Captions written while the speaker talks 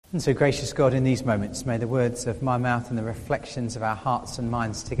And so, gracious God, in these moments, may the words of my mouth and the reflections of our hearts and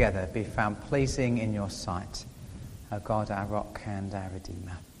minds together be found pleasing in your sight, O God, our rock and our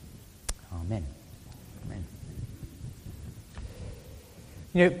Redeemer. Amen. Amen.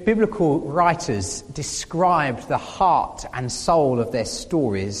 You know, biblical writers described the heart and soul of their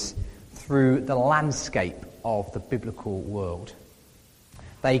stories through the landscape of the biblical world.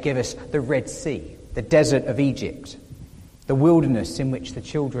 They give us the Red Sea, the desert of Egypt, the wilderness in which the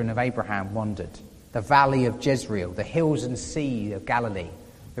children of Abraham wandered, the valley of Jezreel, the hills and sea of Galilee,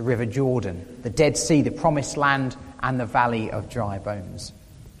 the river Jordan, the Dead Sea, the Promised Land, and the valley of dry bones.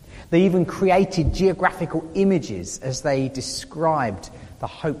 They even created geographical images as they described the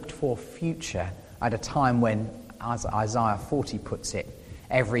hoped-for future at a time when, as Isaiah 40 puts it,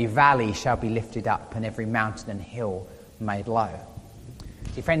 every valley shall be lifted up and every mountain and hill made low.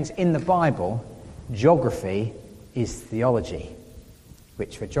 See, friends, in the Bible, geography is theology,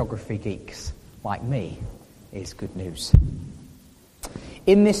 which for geography geeks like me is good news.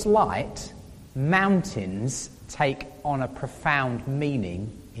 In this light, mountains take on a profound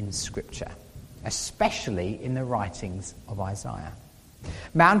meaning in Scripture, especially in the writings of Isaiah.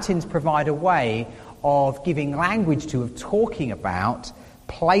 Mountains provide a way of giving language to, of talking about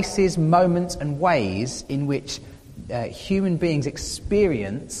places, moments and ways in which human beings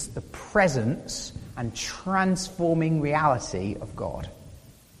experience the presence and transforming reality of God.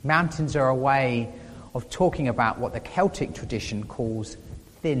 Mountains are a way of talking about what the Celtic tradition calls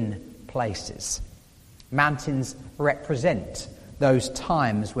thin places. Mountains represent those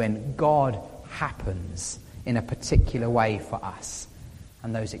times when God happens in a particular way for us,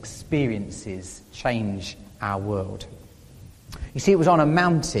 and those experiences change our world. You see, it was on a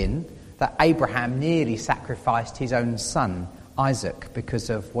mountain that Abraham nearly sacrificed his own son, Isaac, because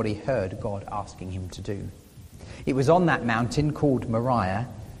of what he heard God asking him to do. It was on that mountain called Moriah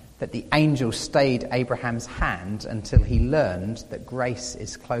that the angel stayed Abraham's hand until he learned that grace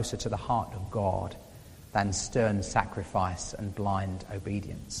is closer to the heart of God than stern sacrifice and blind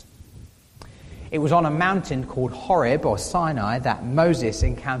obedience. It was on a mountain called Horeb or Sinai that Moses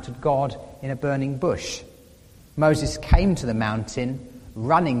encountered God in a burning bush. Moses came to the mountain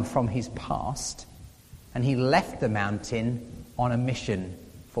running from his past, and he left the mountain on a mission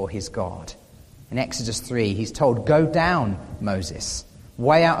for his God. In Exodus 3, he's told, "Go down, Moses,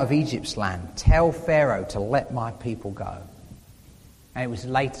 way out of Egypt's land. Tell Pharaoh to let my people go." And it was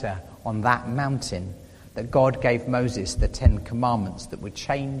later on that mountain that God gave Moses the 10 Commandments that would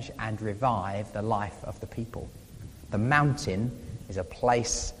change and revive the life of the people. The mountain is a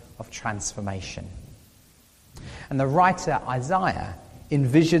place of transformation. And the writer Isaiah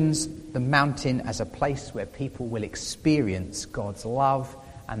envisions the mountain as a place where people will experience God's love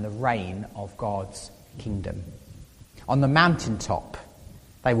and the reign of God's kingdom. On the mountaintop,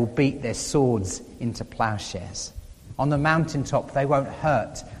 they will beat their swords into plowshares. On the mountaintop, they won't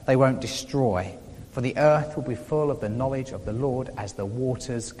hurt, they won't destroy, for the earth will be full of the knowledge of the Lord as the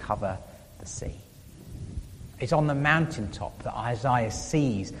waters cover the sea. It's on the mountaintop that Isaiah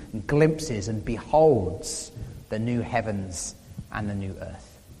sees and glimpses and beholds the new heavens and the new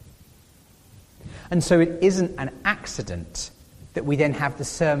earth. And so it isn't an accident that we then have the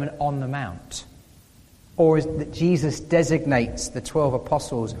Sermon on the Mount, or is that Jesus designates the 12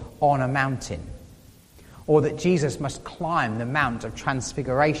 apostles on a mountain, or that Jesus must climb the Mount of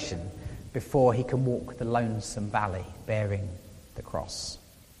Transfiguration before he can walk the lonesome valley bearing the cross.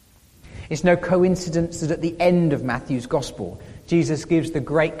 It's no coincidence that at the end of Matthew's Gospel, Jesus gives the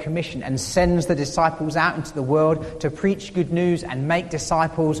Great Commission and sends the disciples out into the world to preach good news and make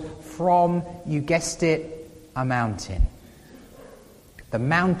disciples from, you guessed it, a mountain. The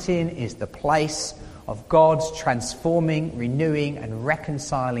mountain is the place of God's transforming, renewing and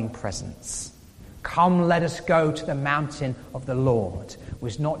reconciling presence. Come, let us go to the mountain of the Lord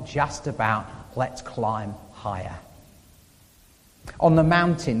was not just about let's climb higher. On the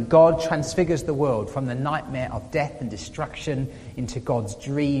mountain, God transfigures the world from the nightmare of death and destruction into God's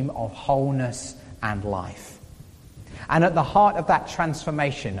dream of wholeness and life. And at the heart of that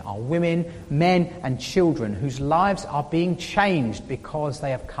transformation are women, men and children whose lives are being changed because they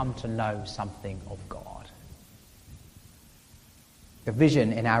have come to know something of God. The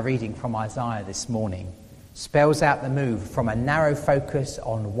vision in our reading from Isaiah this morning spells out the move from a narrow focus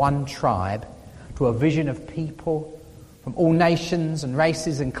on one tribe to a vision of people from all nations and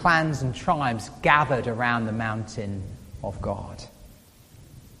races and clans and tribes gathered around the mountain of God.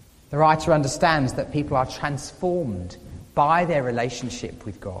 The writer understands that people are transformed by their relationship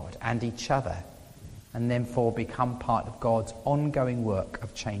with God and each other, and therefore become part of God's ongoing work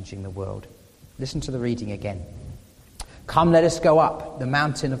of changing the world. Listen to the reading again. Come, let us go up the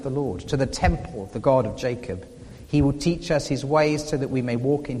mountain of the Lord, to the temple of the God of Jacob. He will teach us his ways so that we may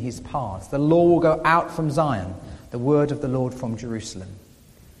walk in his paths. The law will go out from Zion, the word of the Lord from Jerusalem.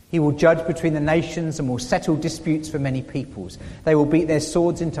 He will judge between the nations and will settle disputes for many peoples. They will beat their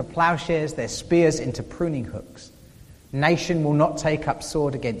swords into plowshares, their spears into pruning hooks. Nation will not take up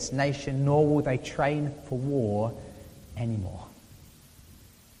sword against nation, nor will they train for war anymore.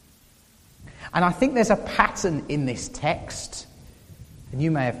 And I think there's a pattern in this text, and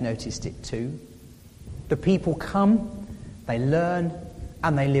you may have noticed it too. The people come, they learn,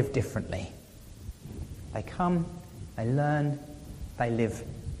 and they live differently. They come, they learn, they live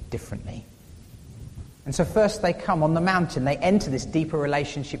differently. And so first they come on the mountain, they enter this deeper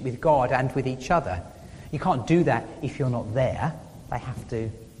relationship with God and with each other. You can't do that if you're not there. They have to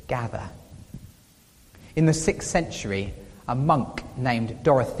gather. In the 6th century, a monk named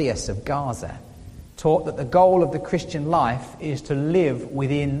Dorotheus of Gaza taught that the goal of the Christian life is to live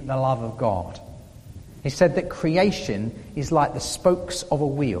within the love of God. He said that creation is like the spokes of a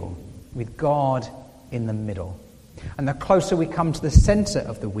wheel with God in the middle. And the closer we come to the centre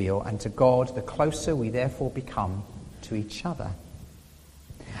of the wheel and to God, the closer we therefore become to each other.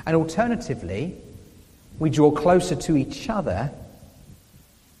 And alternatively, we draw closer to each other,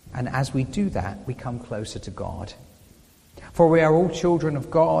 and as we do that, we come closer to God. For we are all children of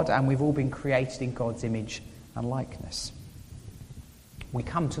God, and we've all been created in God's image and likeness. We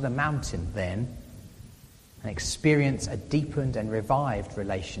come to the mountain then and experience a deepened and revived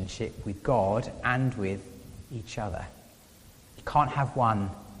relationship with God and with each other. You can't have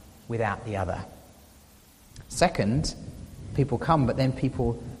one without the other. Second, people come, but then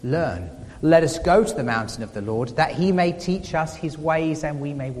people learn. Let us go to the mountain of the Lord, that he may teach us his ways and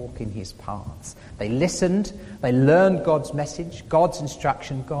we may walk in his paths. They listened, they learned God's message, God's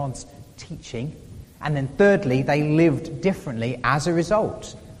instruction, God's teaching. And then thirdly, they lived differently as a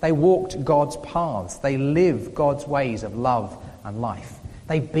result. They walked God's paths. They lived God's ways of love and life.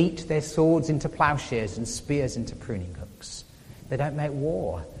 They beat their swords into plowshares and spears into pruning hooks. They don't make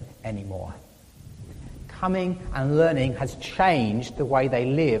war anymore. Coming and learning has changed the way they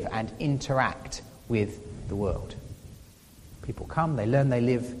live and interact with the world. People come, they learn, they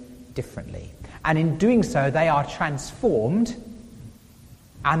live differently. And in doing so, they are transformed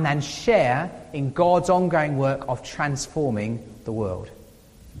and then share in God's ongoing work of transforming the world.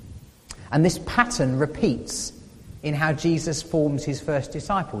 And this pattern repeats in how Jesus forms his first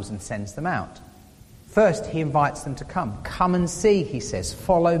disciples and sends them out. First, he invites them to come. Come and see, he says,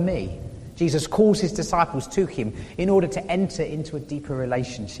 follow me. Jesus calls his disciples to him in order to enter into a deeper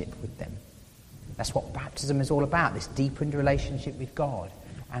relationship with them. That's what baptism is all about, this deepened relationship with God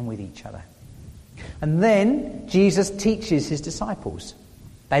and with each other. And then Jesus teaches his disciples.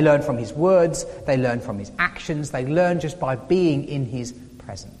 They learn from his words, they learn from his actions, they learn just by being in his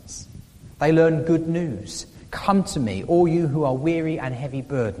presence. They learn good news. Come to me, all you who are weary and heavy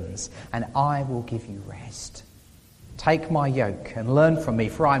burdens, and I will give you rest. Take my yoke and learn from me,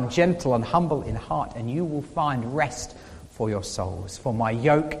 for I am gentle and humble in heart, and you will find rest for your souls. For my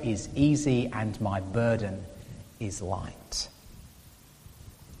yoke is easy and my burden is light.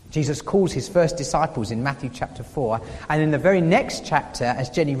 Jesus calls his first disciples in Matthew chapter 4, and in the very next chapter, as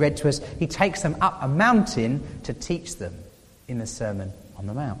Jenny read to us, he takes them up a mountain to teach them in the Sermon on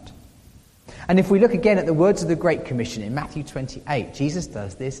the Mount. And if we look again at the words of the Great Commission in Matthew 28, Jesus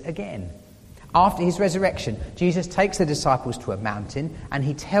does this again. After his resurrection, Jesus takes the disciples to a mountain and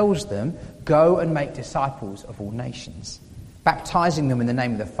he tells them, go and make disciples of all nations, baptizing them in the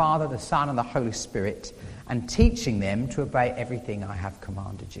name of the Father, the Son, and the Holy Spirit, and teaching them to obey everything I have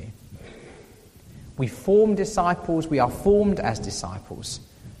commanded you. We form disciples, we are formed as disciples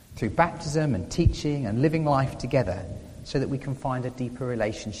through baptism and teaching and living life together so that we can find a deeper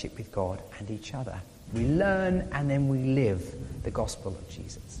relationship with God and each other. We learn and then we live the gospel of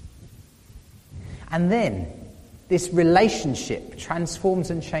Jesus. And then this relationship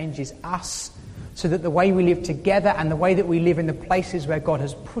transforms and changes us so that the way we live together and the way that we live in the places where God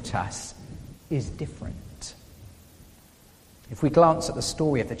has put us is different. If we glance at the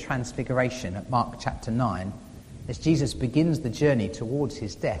story of the Transfiguration at Mark chapter 9, as Jesus begins the journey towards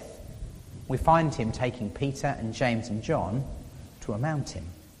his death, we find him taking Peter and James and John to a mountain.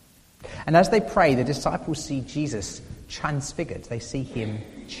 And as they pray, the disciples see Jesus transfigured. They see him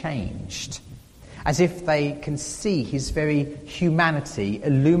changed, as if they can see his very humanity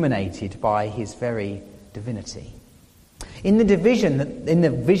illuminated by his very divinity. In the vision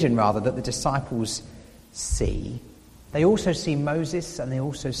that the disciples see, they also see Moses and they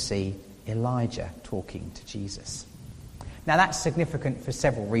also see Elijah talking to Jesus. Now that's significant for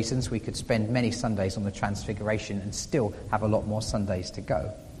several reasons. We could spend many Sundays on the Transfiguration and still have a lot more Sundays to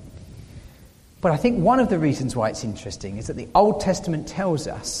go. But I think one of the reasons why it's interesting is that the Old Testament tells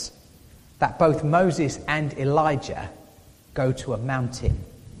us that both Moses and Elijah go to a mountain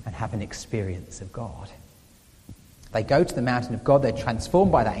and have an experience of God. They go to the mountain of God, they're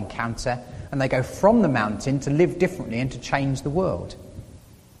transformed by that encounter, and they go from the mountain to live differently and to change the world.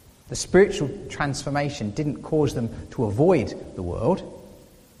 The spiritual transformation didn't cause them to avoid the world.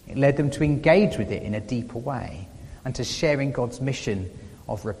 It led them to engage with it in a deeper way and to sharing God's mission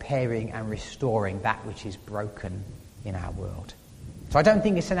of repairing and restoring that which is broken in our world. So I don't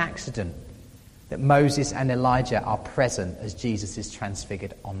think it's an accident that Moses and Elijah are present as Jesus is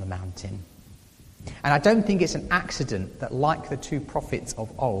transfigured on the mountain. And I don't think it's an accident that, like the two prophets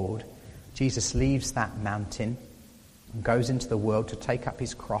of old, Jesus leaves that mountain and goes into the world to take up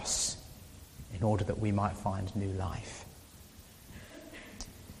his cross in order that we might find new life.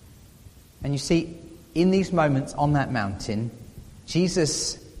 And you see, in these moments on that mountain,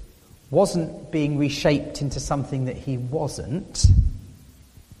 Jesus wasn't being reshaped into something that he wasn't,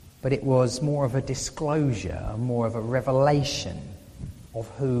 but it was more of a disclosure, more of a revelation of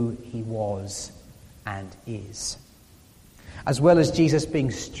who he was and is. As well as Jesus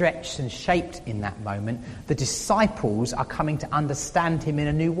being stretched and shaped in that moment, the disciples are coming to understand him in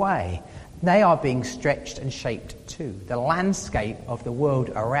a new way. They are being stretched and shaped too. The landscape of the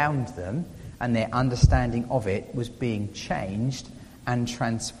world around them and their understanding of it was being changed and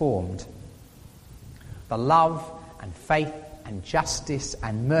transformed. The love and faith and justice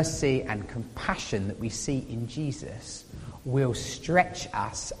and mercy and compassion that we see in Jesus will stretch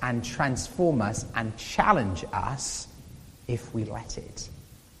us and transform us and challenge us if we let it.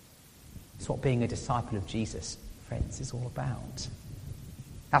 It's what being a disciple of Jesus, friends, is all about.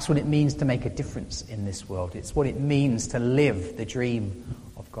 That's what it means to make a difference in this world. It's what it means to live the dream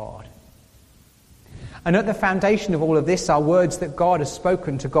of God. And at the foundation of all of this are words that God has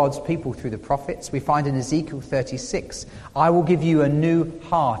spoken to God's people through the prophets. We find in Ezekiel 36, I will give you a new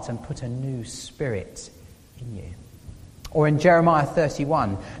heart and put a new spirit in you. Or in Jeremiah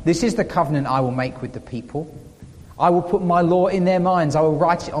 31, this is the covenant I will make with the people. I will put my law in their minds. I will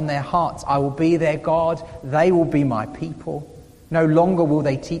write it on their hearts. I will be their God. They will be my people. No longer will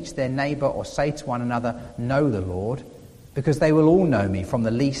they teach their neighbour or say to one another, know the Lord, because they will all know me, from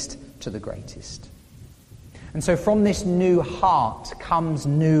the least to the greatest. And so from this new heart comes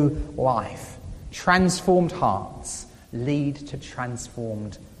new life. Transformed hearts lead to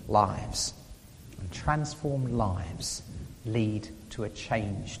transformed lives. And transformed lives lead to a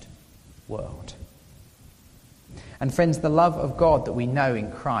changed world. And friends, the love of God that we know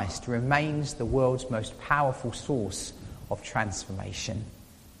in Christ remains the world's most powerful source of transformation.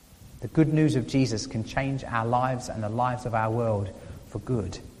 The good news of Jesus can change our lives and the lives of our world for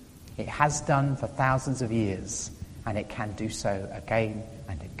good. It has done for thousands of years, and it can do so again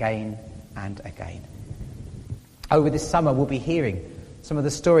and again and again. Over this summer, we'll be hearing some of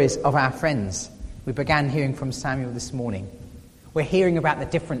the stories of our friends. We began hearing from Samuel this morning. We're hearing about the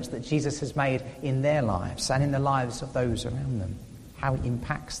difference that Jesus has made in their lives and in the lives of those around them, how it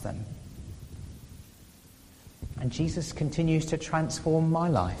impacts them. And Jesus continues to transform my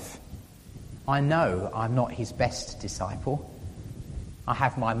life. I know I'm not his best disciple. I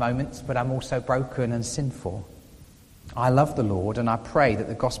have my moments, but I'm also broken and sinful. I love the Lord, and I pray that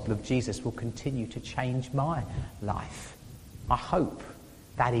the gospel of Jesus will continue to change my life. I hope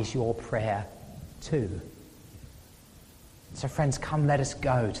that is your prayer too. So friends, come, let us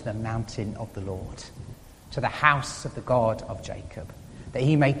go to the mountain of the Lord, to the house of the God of Jacob, that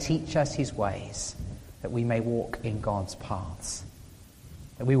he may teach us his ways, that we may walk in God's paths,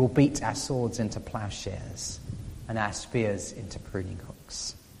 that we will beat our swords into plowshares and our spears into pruning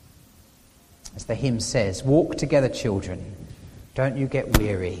hooks. As the hymn says, walk together, children, don't you get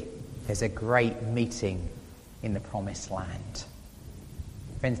weary. There's a great meeting in the promised land.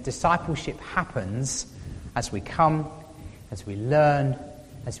 Friends, discipleship happens as we come, as we learn,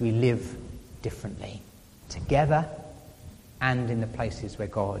 as we live differently, together and in the places where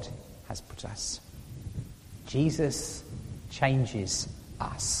God has put us. Jesus changes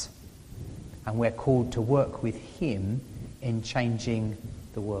us, and we're called to work with him in changing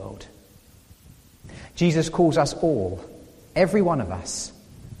the world. Jesus calls us all, every one of us,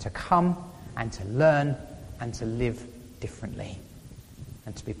 to come and to learn and to live differently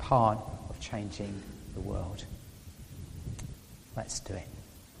and to be part of changing the world. Let's do it.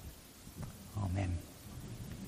 Amen.